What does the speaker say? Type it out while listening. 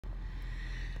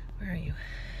Where are you?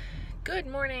 Good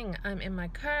morning. I'm in my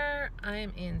car.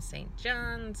 I'm in St.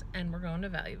 John's and we're going to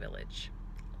Value Village.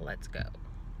 Let's go.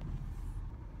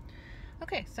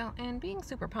 Okay, so and being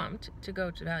super pumped to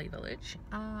go to Value Village,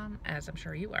 as I'm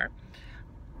sure you are,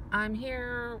 I'm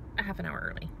here a half an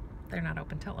hour early. They're not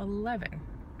open till 11.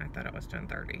 I thought it was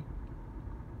 10:30.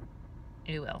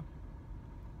 You will.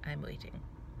 I'm waiting.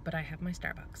 But I have my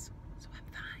Starbucks, so I'm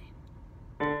fine.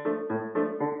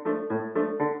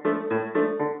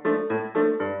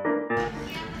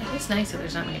 It's nice that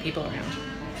there's not many people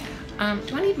around.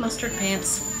 Do I need mustard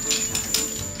pants?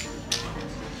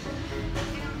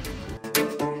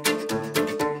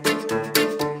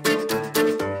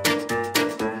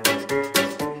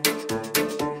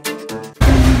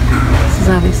 This is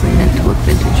obviously meant to look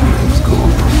vintage, but it's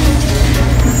cool.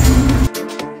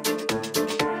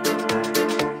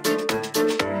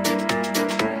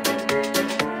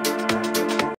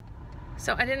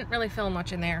 So I didn't really film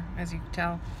much in there, as you can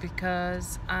tell,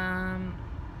 because I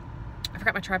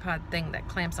forgot my tripod thing that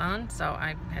clamps on, so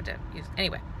I had to use,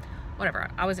 anyway, whatever,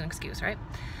 always an excuse, right?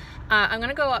 I'm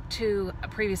gonna go up to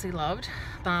Previously Loved.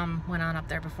 Mom went on up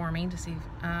there before me to see,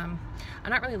 I'm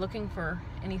not really looking for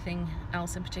anything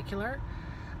else in particular,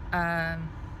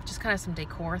 just kind of some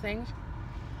decor things.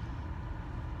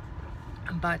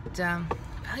 But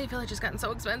Value Village has gotten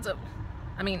so expensive.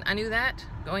 I mean, I knew that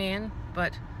going in,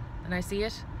 but then I see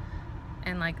it,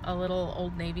 and like a little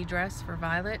Old Navy dress for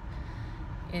Violet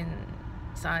in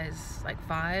size like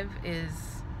 5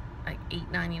 is like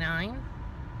 $8.99.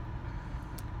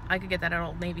 I could get that at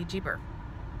Old Navy cheaper,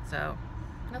 so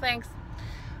no thanks.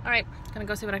 All right, gonna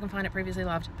go see what I can find at Previously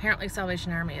Loved. Apparently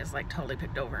Salvation Army is like totally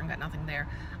picked over and got nothing there.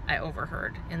 I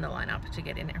overheard in the lineup to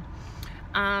get in there,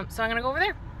 so I'm gonna go over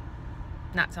there.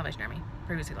 Not Salvation Army,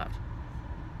 Previously Loved.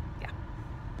 Yeah.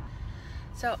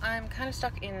 So I'm kind of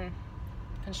stuck in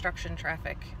construction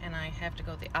traffic and I have to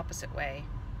go the opposite way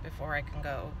before I can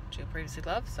go to Previously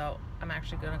Loved. So I'm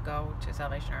actually going to go to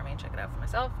Salvation Army and check it out for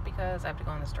myself because I have to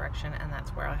go in this direction and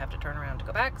that's where I have to turn around to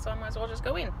go back. So I might as well just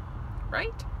go in,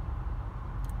 right?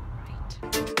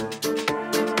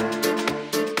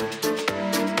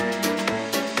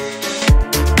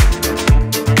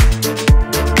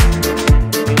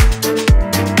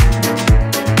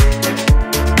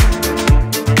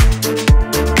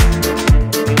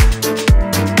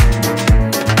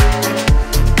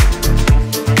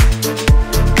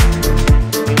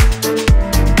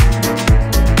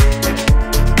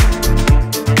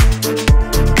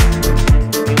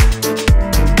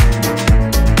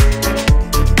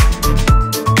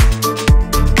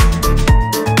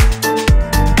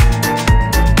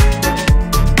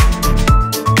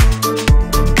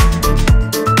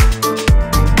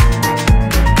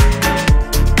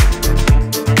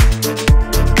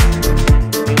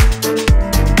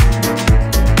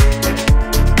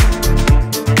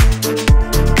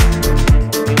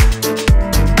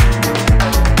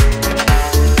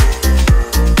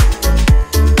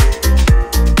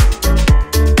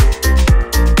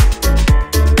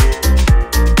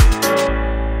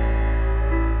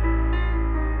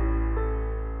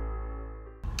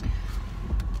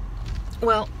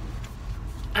 Well,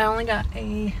 I only got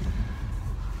a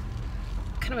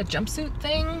kind of a jumpsuit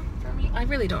thing for me. I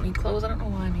really don't need clothes. I don't know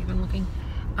why I'm even looking.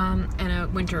 And a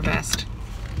winter vest.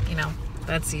 You know,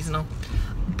 that's seasonal.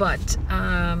 But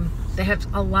they have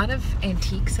a lot of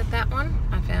antiques at that one.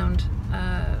 I found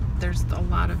there's a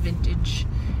lot of vintage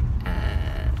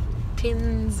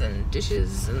tins and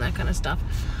dishes and that kind of stuff.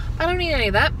 I don't need any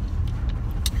of that.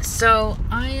 So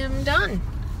I am done.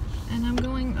 And I'm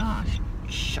going, oh,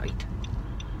 shite.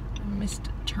 Missed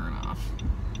turn off.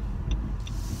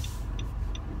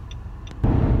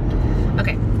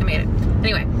 Okay, I made it.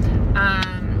 Anyway, I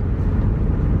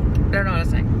don't know what I was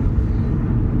saying.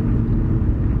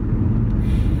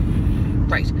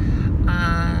 Right.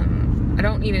 I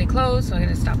don't need any clothes, so I'm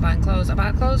gonna stop buying clothes. I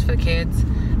bought clothes for the kids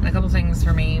and a couple things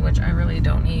for me, which I really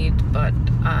don't need, but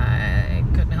I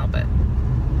couldn't help it.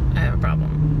 I have a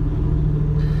problem.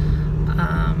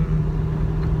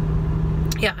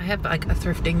 Yeah, I have like a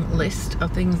thrifting list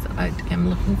of things that I am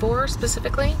looking for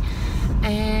specifically,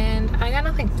 and I got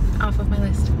nothing off of my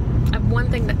list. I have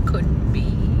one thing that could be,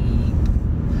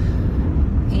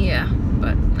 yeah,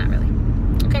 but not really.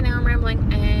 Okay, now I'm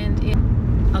rambling, and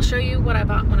I'll show you what I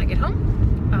bought when I get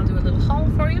home. I'll do a little haul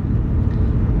for you,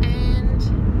 and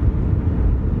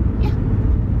yeah.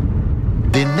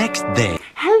 The next day.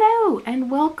 Hello, and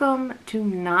welcome to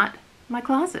Not My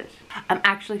Closet. I'm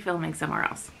actually filming somewhere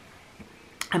else.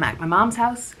 I'm at my mom's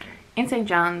house in St.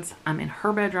 John's. I'm in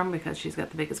her bedroom because she's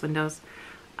got the biggest windows.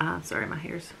 Sorry, my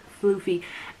hair's floofy,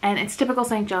 and it's typical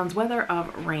St. John's weather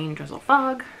of rain, drizzle,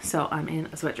 fog, so I'm in a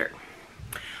sweatshirt.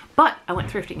 But I went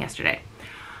thrifting yesterday.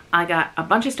 I got a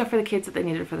bunch of stuff for the kids that they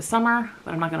needed for the summer,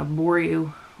 but I'm not going to bore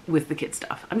you with the kids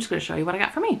stuff. I'm just going to show you what I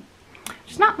got for me.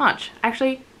 Just not much.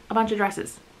 Actually, a bunch of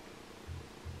dresses.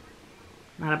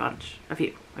 Not a bunch. A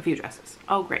few dresses.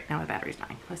 Oh great, now my battery's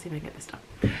dying. Let's see if I can get this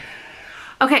done.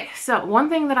 Okay, so one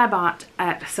thing that I bought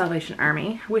at Salvation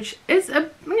Army, which is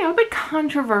a bit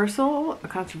controversial,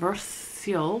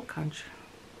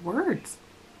 words,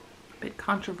 a bit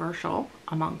controversial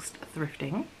amongst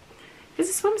thrifting, is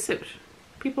a swimsuit.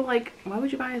 People like, why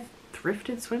would you buy a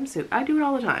thrifted swimsuit? I do it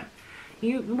all the time.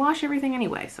 You wash everything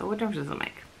anyway, so what difference does it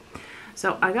make?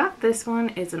 So I got this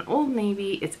one. It's an Old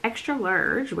Navy. It's extra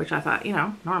large, which I thought,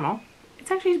 normal.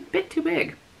 It's actually a bit too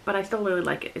big, but I still really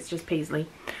like it. It's just paisley.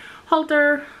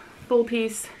 Halter, full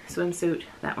piece swimsuit.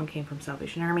 That one came from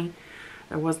Salvation Army.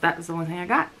 That was the only thing I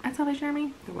got at Salvation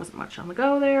Army. There wasn't much on the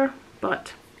go there,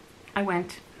 but I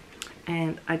went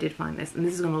and I did find this. And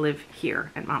this is going to live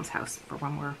here at Mom's house for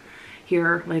when we're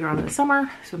here later on in the summer,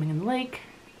 swimming in the lake,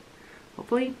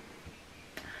 hopefully.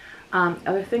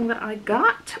 Other thing that I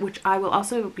got, which I will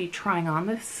also be trying on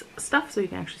this stuff so you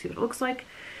can actually see what it looks like,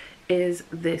 is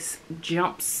this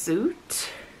jumpsuit.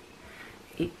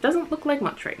 It doesn't look like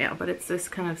much right now, but it's this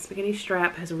kind of spaghetti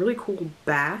strap, has a really cool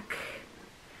back.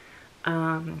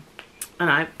 And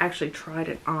I've actually tried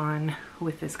it on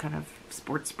with this kind of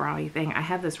sports bra-y thing. I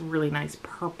have this really nice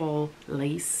purple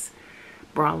lace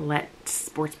bralette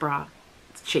sports bra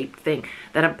shaped thing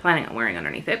that I'm planning on wearing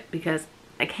underneath it because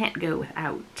I can't go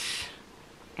without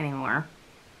anymore.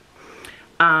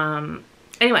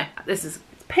 Anyway, this is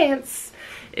pants.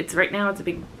 Right now it's a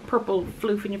big purple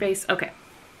floof in your face. Okay.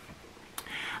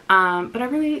 But I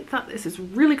really thought this is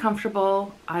really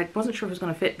comfortable. I wasn't sure if it was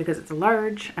going to fit because it's a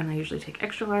large and I usually take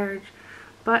extra large,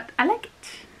 but I like it.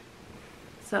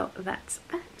 So that's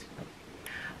that.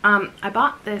 I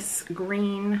bought this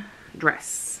green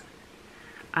dress.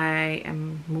 I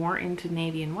am more into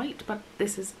navy and white, but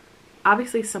this is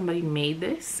obviously somebody made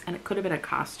this and it could have been a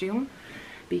costume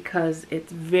because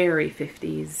it's very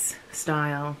 50s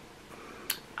style.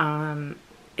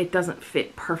 It doesn't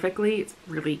fit perfectly. It's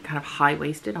really kind of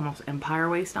high-waisted, almost empire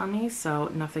waist on me, so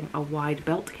nothing a wide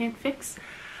belt can't fix.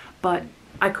 But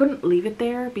I couldn't leave it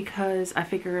there because I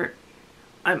figure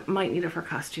I might need it for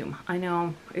costume. I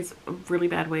know it's a really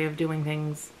bad way of doing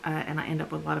things and I end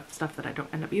up with a lot of stuff that I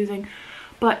don't end up using,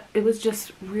 but it was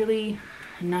just really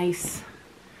nice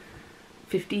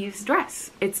 50s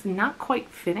dress. It's not quite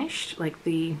finished, like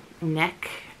the neck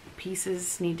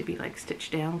pieces need to be like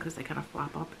stitched down because they kind of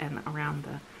flop up, and around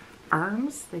the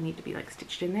arms they need to be like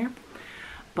stitched in there,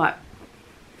 but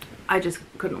I just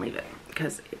couldn't leave it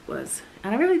because it was,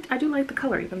 and I do like the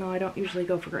color even though I don't usually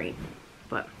go for green,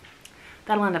 but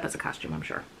that'll end up as a costume, I'm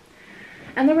sure.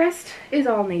 And the rest is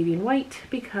all navy and white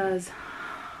because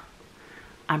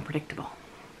I'm predictable.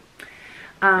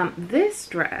 This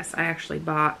dress I actually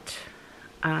bought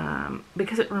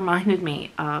because it reminded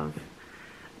me of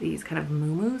these kind of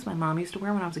muumuus my mom used to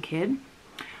wear when I was a kid.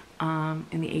 In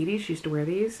the 80s she used to wear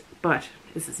these, but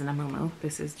this isn't a muumuu,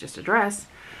 this is just a dress.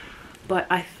 But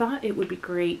I thought it would be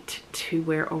great to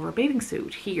wear over a bathing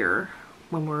suit here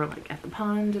when we're like at the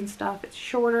pond and stuff. It's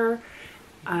shorter.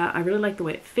 I really like the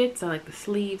way it fits. I like the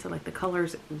sleeves, I like the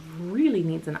colors. It really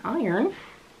needs an iron.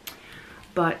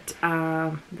 But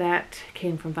that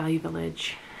came from Value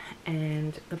Village,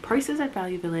 and the prices at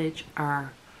Value Village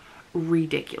are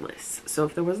ridiculous. So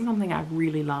if there wasn't something I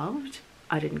really loved,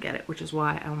 I didn't get it, which is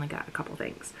why I only got a couple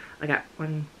things. I got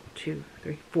 1, 2,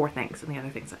 3, 4 things, and the other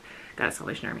things I got at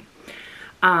Salvation Army.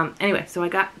 Anyway, so I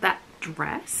got that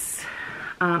dress.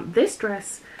 This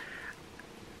dress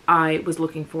I was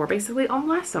looking for basically all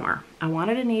last summer. I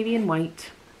wanted a navy and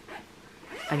white,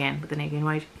 again with the navy and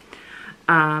white,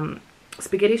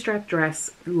 spaghetti strap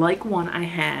dress like one I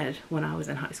had when I was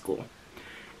in high school.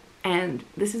 And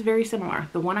this is very similar.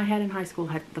 The one I had in high school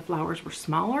had, the flowers were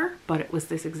smaller, but it was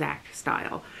this exact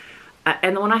style.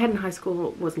 And the one I had in high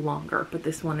school was longer, but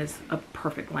this one is a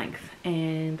perfect length.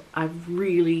 And I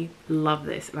really love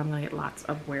this, and I'm gonna get lots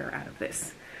of wear out of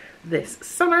this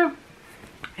summer.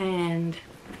 And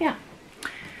yeah.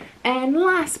 And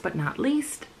last but not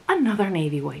least, another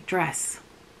navy white dress.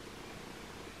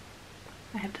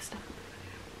 I have to stop.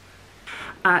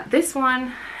 This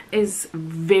one is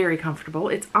very comfortable.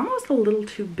 It's almost a little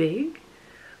too big,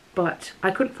 but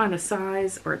I couldn't find a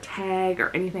size or a tag or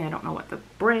anything. I don't know what the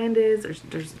brand is.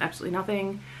 There's absolutely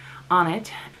nothing on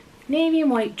it. Navy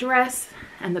and white dress,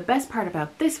 and the best part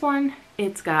about this one,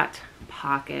 it's got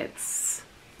pockets.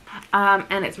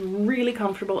 And it's really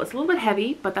comfortable. It's a little bit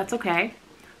heavy, but that's okay.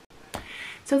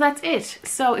 So that's it.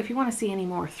 So if you want to see any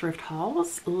more thrift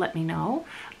hauls, let me know.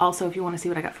 Also, if you want to see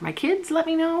what I got for my kids, let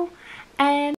me know.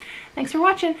 And thanks for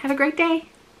watching. Have a great day.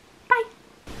 Bye.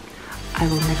 I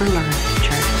will never learn.